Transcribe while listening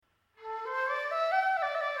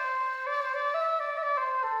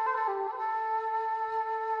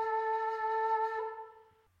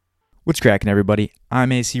What's crackin', everybody?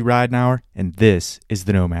 I'm A.C.E. Ridenour, and this is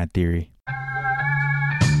the Nomad Theory.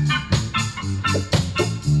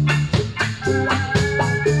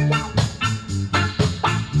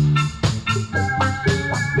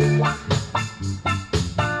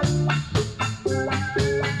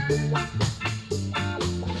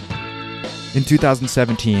 In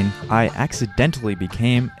 2017, I accidentally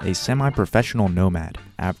became a semi-professional nomad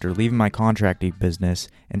after leaving my contracting business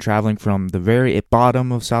and traveling from the very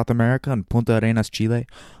bottom of South America in Punta Arenas Chile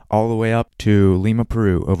all the way up to Lima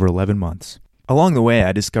Peru over 11 months. Along the way,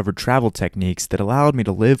 I discovered travel techniques that allowed me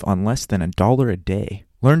to live on less than $1 a day,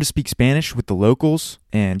 learn to speak Spanish with the locals,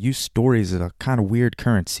 and use stories as a kind of weird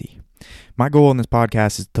currency. My goal in this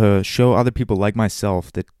podcast is to show other people like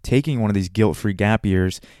myself that taking one of these guilt-free gap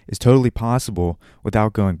years is totally possible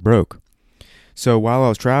without going broke. So while I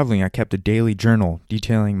was traveling, I kept a daily journal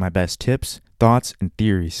detailing my best tips, thoughts, and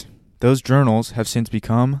theories. Those journals have since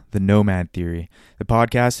become the Nomad Theory, the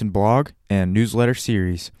podcast and blog and newsletter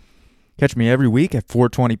series. Catch me every week at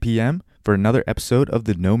 4:20 p.m. for another episode of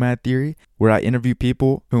the Nomad Theory, where I interview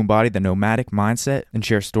people who embody the nomadic mindset and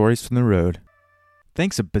share stories from the road.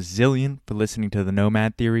 Thanks a bazillion for listening to the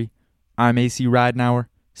Nomad Theory. I'm A.C.E. Ridenour.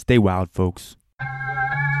 Stay wild, folks.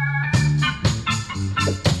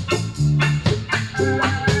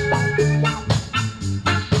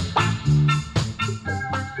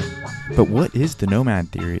 But what is the Nomad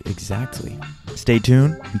Theory exactly? Stay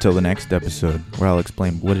tuned until the next episode, where I'll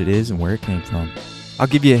explain what it is and where it came from. I'll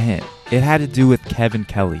give you a hint. It had to do with Kevin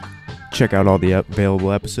Kelly. Check out all the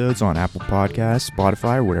available episodes on Apple Podcasts,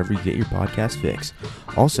 Spotify, or wherever you get your podcast fix.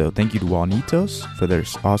 Also, thank you to Juanitos for their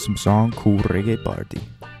awesome song, Cool Reggae Party.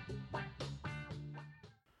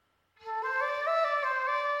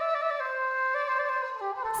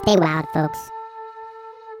 Stay wild, folks.